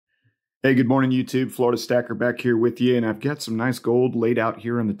Hey, good morning, YouTube. Florida Stacker back here with you, and I've got some nice gold laid out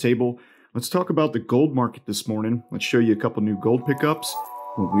here on the table. Let's talk about the gold market this morning. Let's show you a couple new gold pickups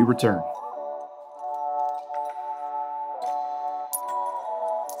when we return.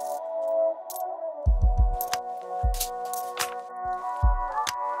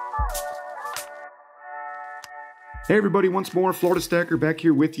 Hey, everybody, once more, Florida Stacker back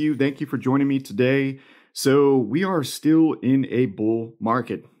here with you. Thank you for joining me today. So we are still in a bull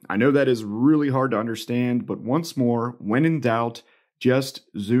market. I know that is really hard to understand, but once more, when in doubt, just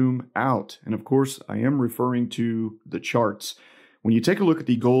zoom out. And of course, I am referring to the charts. When you take a look at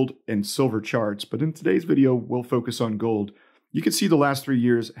the gold and silver charts, but in today's video, we'll focus on gold. You can see the last 3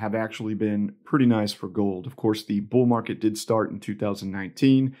 years have actually been pretty nice for gold. Of course, the bull market did start in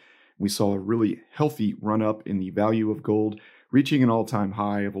 2019. We saw a really healthy run up in the value of gold, reaching an all-time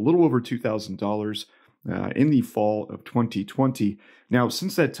high of a little over $2,000 in the fall of 2020. Now,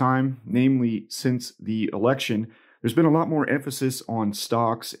 since that time, namely since the election, there's been a lot more emphasis on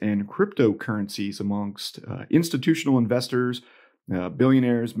stocks and cryptocurrencies amongst institutional investors,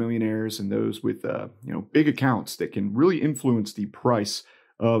 billionaires, millionaires, and those with big accounts that can really influence the price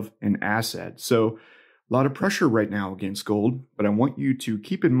of an asset. So a lot of pressure right now against gold, but I want you to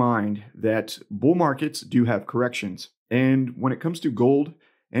keep in mind that bull markets do have corrections. And when it comes to gold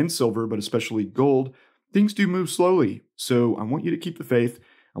and silver, but especially gold, things do move slowly. So I want you to keep the faith.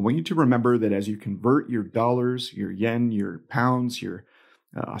 I want you to remember that as you convert your dollars, your yen, your pounds, your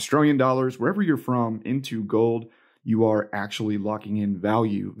Australian dollars, wherever you're from, into gold, you are actually locking in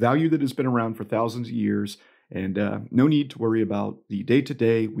value that has been around for thousands of years. And no need to worry about the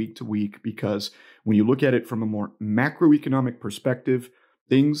day-to-day, week-to-week, because when you look at it from a more macroeconomic perspective,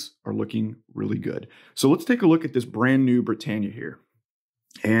 things are looking really good. So let's take a look at this brand new Britannia here.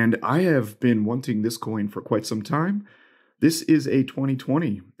 And I have been wanting this coin for quite some time. This is a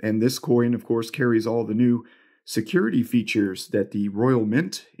 2020, and this coin, of course, carries all the new security features that the Royal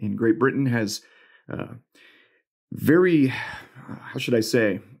Mint in Great Britain has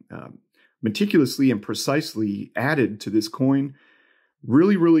meticulously and precisely added to this coin.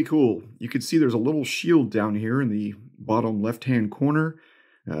 Really, really cool. You can see there's a little shield down here in the bottom left-hand corner.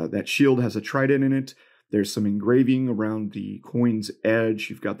 That shield has a trident in it. There's some engraving around the coin's edge.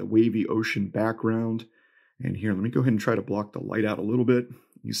 You've got the wavy ocean background. And here, let me go ahead and try to block the light out a little bit.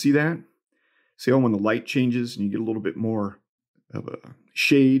 You see that? See how when the light changes and you get a little bit more of a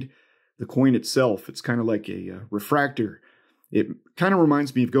shade, the coin itself, it's kind of like a refractor. It kind of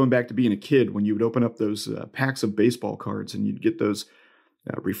reminds me of going back to being a kid when you would open up those packs of baseball cards and you'd get those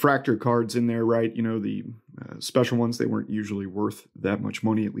refractor cards in there, right? You know, the special ones, they weren't usually worth that much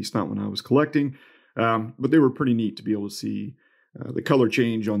money, at least not when I was collecting. But they were pretty neat to be able to see the color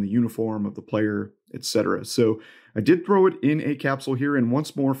change on the uniform of the player, etc. So I did throw it in a capsule here. And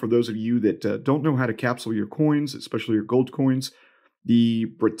once more, for those of you that don't know how to capsule your coins, especially your gold coins, the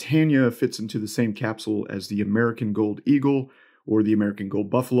Britannia fits into the same capsule as the American Gold Eagle or the American Gold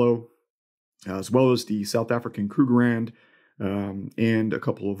Buffalo, as well as the South African Krugerrand, and a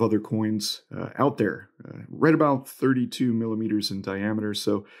couple of other coins out there, right about 32 millimeters in diameter.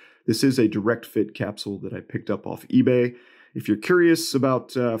 So this is a direct fit capsule that I picked up off eBay. If you're curious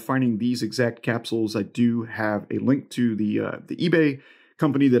about finding these exact capsules, I do have a link to the eBay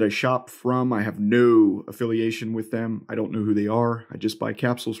company that I shop from. I have no affiliation with them. I don't know who they are. I just buy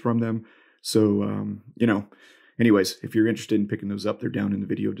capsules from them. So, anyways, if you're interested in picking those up, they're down in the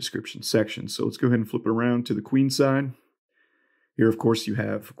video description section. So let's go ahead and flip it around to the Queen side. Here, of course, you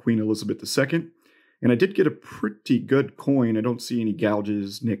have Queen Elizabeth II. And I did get a pretty good coin. I don't see any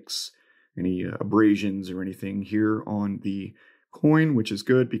gouges, nicks, any abrasions or anything here on the coin, which is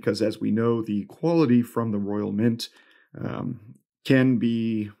good because, as we know, the quality from the Royal Mint can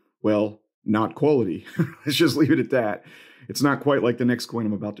be, well, not quality. Let's just leave it at that. It's not quite like the next coin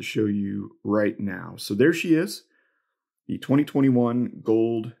I'm about to show you right now. So there she is, the 2021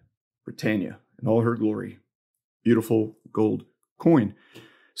 gold Britannia in all her glory. Beautiful gold coin.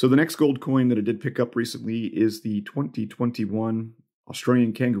 So the next gold coin that I did pick up recently is the 2021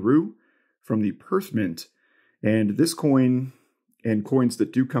 Australian Kangaroo from the Perth Mint. And this coin and coins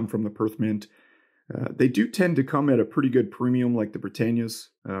that do come from the Perth Mint, they do tend to come at a pretty good premium like the Britannias.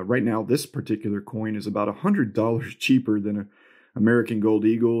 Right now, this particular coin is about $100 cheaper than an American Gold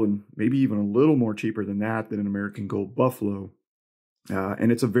Eagle, and maybe even a little more cheaper than that than an American Gold Buffalo.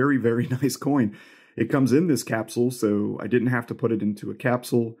 And it's a very, very nice coin. It comes in this capsule, so I didn't have to put it into a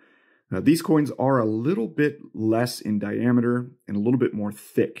capsule. These coins are a little bit less in diameter and a little bit more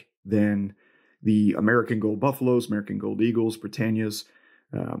thick than the American Gold Buffaloes, American Gold Eagles, Britannias.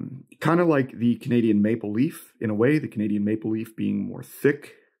 Kind of like the Canadian Maple Leaf in a way, the Canadian Maple Leaf being more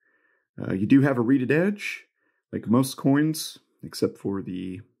thick You do have a reeded edge, like most coins, except for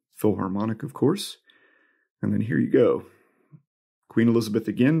the Philharmonic, of course. And then here you go. Queen Elizabeth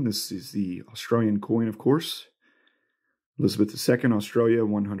again. This is the Australian coin, of course. Elizabeth II, Australia,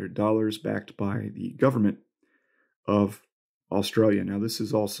 $100, backed by the government of Australia. Now, this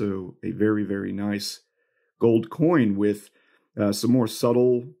is also a very, very nice gold coin with some more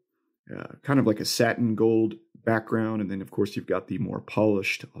subtle, kind of like a satin gold background. And then, of course, you've got the more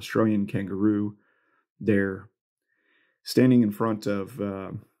polished Australian kangaroo there, standing in front of,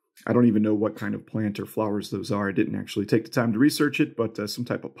 I don't even know what kind of plant or flowers those are. I didn't actually take the time to research it, but some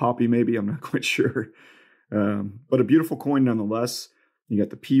type of poppy maybe. I'm not quite sure. But a beautiful coin nonetheless. You got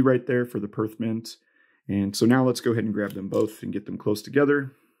the P right there for the Perth Mint. And so now let's go ahead and grab them both and get them close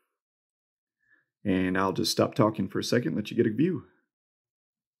together. And I'll just stop talking for a second, let you get a view.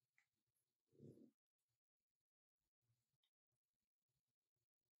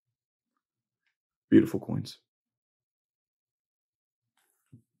 Beautiful coins.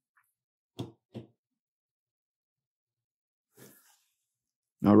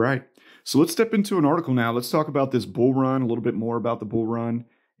 All right, so let's step into an article now. Let's talk about this bull run, a little bit more about the bull run,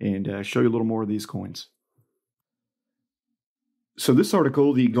 and show you a little more of these coins. So this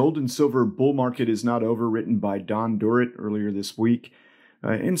article, The Gold and Silver Bull Market is Not Over, written by Don Dorrit earlier this week.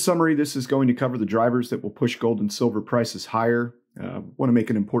 In summary, this is going to cover the drivers that will push gold and silver prices higher. I want to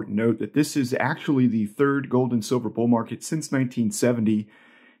make an important note that this is actually the third gold and silver bull market since 1970,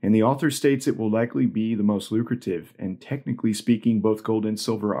 and the author states it will likely be the most lucrative. And technically speaking, both gold and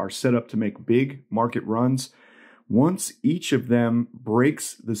silver are set up to make big market runs once each of them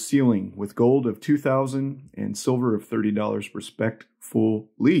breaks the ceiling, with gold of $2,000 and silver of $30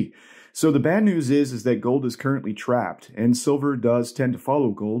 respectively. So the bad news is that gold is currently trapped, and silver does tend to follow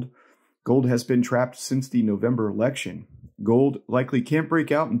gold. Gold has been trapped since the November election. Gold likely can't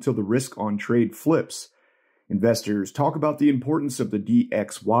break out until the risk on trade flips. Investors talk about the importance of the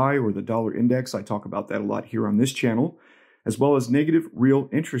DXY, or the dollar index. I talk about that a lot here on this channel, as well as negative real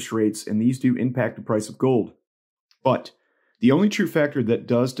interest rates, and these do impact the price of gold. But the only true factor that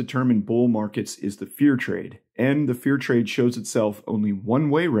does determine bull markets is the fear trade, and the fear trade shows itself only one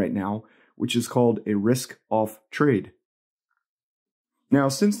way right now, which is called a risk-off trade. Now,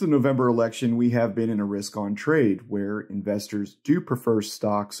 since the November election, we have been in a risk-on trade where investors do prefer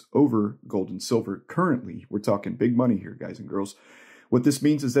stocks over gold and silver currently. We're talking big money here, guys and girls. What this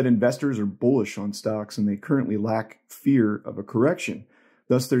means is that investors are bullish on stocks and they currently lack fear of a correction.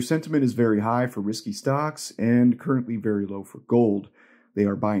 Thus, their sentiment is very high for risky stocks and currently very low for gold. They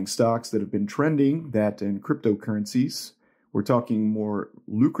are buying stocks that have been trending, that in cryptocurrencies. We're talking more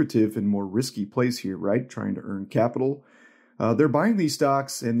lucrative and more risky plays here, right? Trying to earn capital. They're buying these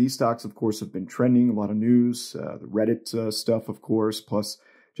stocks, and these stocks, of course, have been trending. A lot of news, the Reddit stuff, of course, plus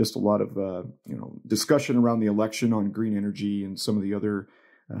just a lot of discussion around the election on green energy and some of the other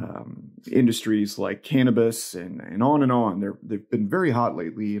industries like cannabis and on and on. They've been very hot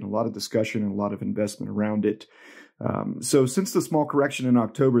lately, and a lot of discussion and a lot of investment around it. So since the small correction in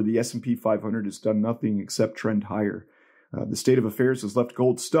October, the S&P 500 has done nothing except trend higher. The state of affairs has left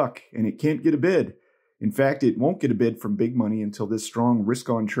gold stuck, and it can't get a bid. In fact, it won't get a bid from big money until this strong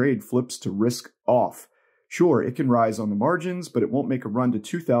risk-on trade flips to risk-off. Sure, it can rise on the margins, but it won't make a run to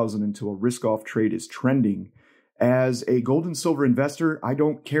 2,000 until a risk-off trade is trending. As a gold and silver investor, I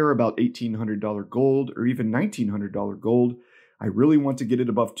don't care about $1,800 gold or even $1,900 gold. I really want to get it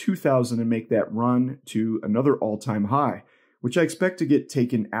above 2,000 and make that run to another all-time high, which I expect to get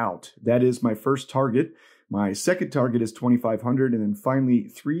taken out. That is my first target. My second target is $2,500, and then finally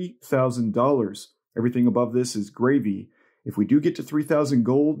 $3,000. Everything above this is gravy. If we do get to 3,000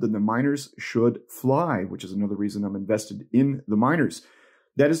 gold, then the miners should fly, which is another reason I'm invested in the miners.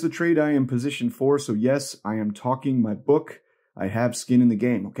 That is the trade I am positioned for. So yes, I am talking my book. I have skin in the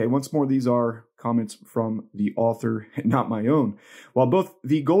game. Okay, once more, these are comments from the author and not my own. While both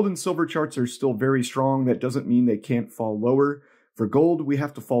the gold and silver charts are still very strong, that doesn't mean they can't fall lower. For gold, we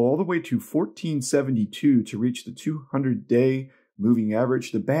have to fall all the way to 1472 to reach the 200-day moving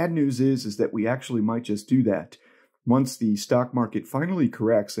average. The bad news is that we actually might just do that. Once the stock market finally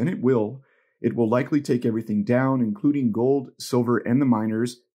corrects, and it will likely take everything down, including gold, silver, and the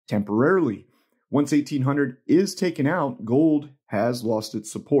miners, temporarily. Once 1800 is taken out, gold has lost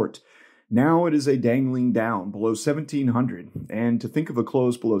its support. Now it is a dangling down below 1700, and to think of a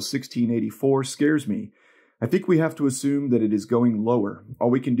close below 1684 scares me. I think we have to assume that it is going lower. All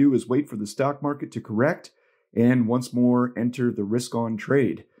we can do is wait for the stock market to correct and once more enter the risk-on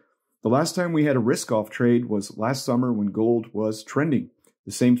trade. The last time we had a risk-off trade was last summer when gold was trending.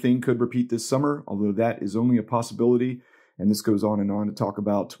 The same thing could repeat this summer, although that is only a possibility, And this goes on and on to talk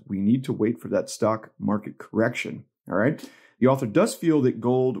about we need to wait for that stock market correction. All right. The author does feel that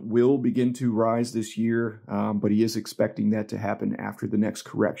gold will begin to rise this year, but he is expecting that to happen after the next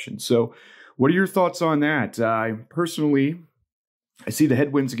correction. So what are your thoughts on that? I see the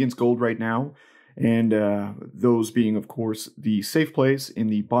headwinds against gold right now, and those being, of course, the safe place in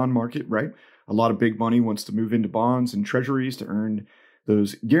the bond market, right? A lot of big money wants to move into bonds and treasuries to earn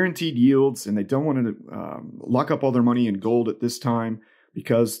those guaranteed yields, and they don't want to lock up all their money in gold at this time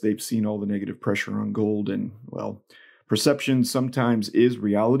because they've seen all the negative pressure on gold. And, well, perception sometimes is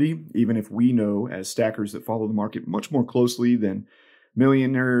reality, even if we know as stackers that follow the market much more closely than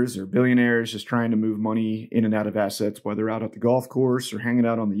millionaires or billionaires just trying to move money in and out of assets, whether out at the golf course or hanging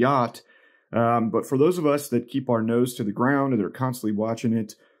out on the yacht. But for those of us that keep our nose to the ground and they're constantly watching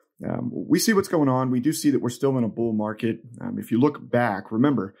it, we see what's going on. We do see that we're still in a bull market. If you look back,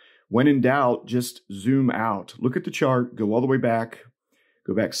 remember, when in doubt, just zoom out. Look at the chart, go all the way back.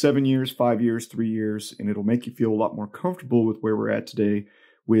 Go back 7 years, 5 years, 3 years, and it'll make you feel a lot more comfortable with where we're at today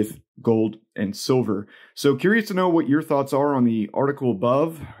with gold and silver. So curious to know what your thoughts are on the article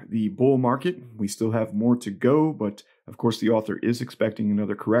above, the bull market. We still have more to go, but of course the author is expecting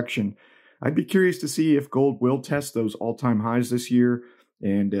another correction. I'd be curious to see if gold will test those all-time highs this year.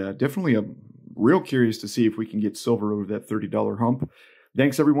 And definitely real curious to see if we can get silver over that $30 hump.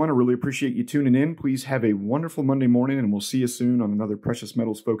 Thanks, everyone. I really appreciate you tuning in. Please have a wonderful Monday morning, and we'll see you soon on another precious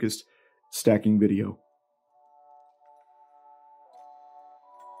metals-focused stacking video.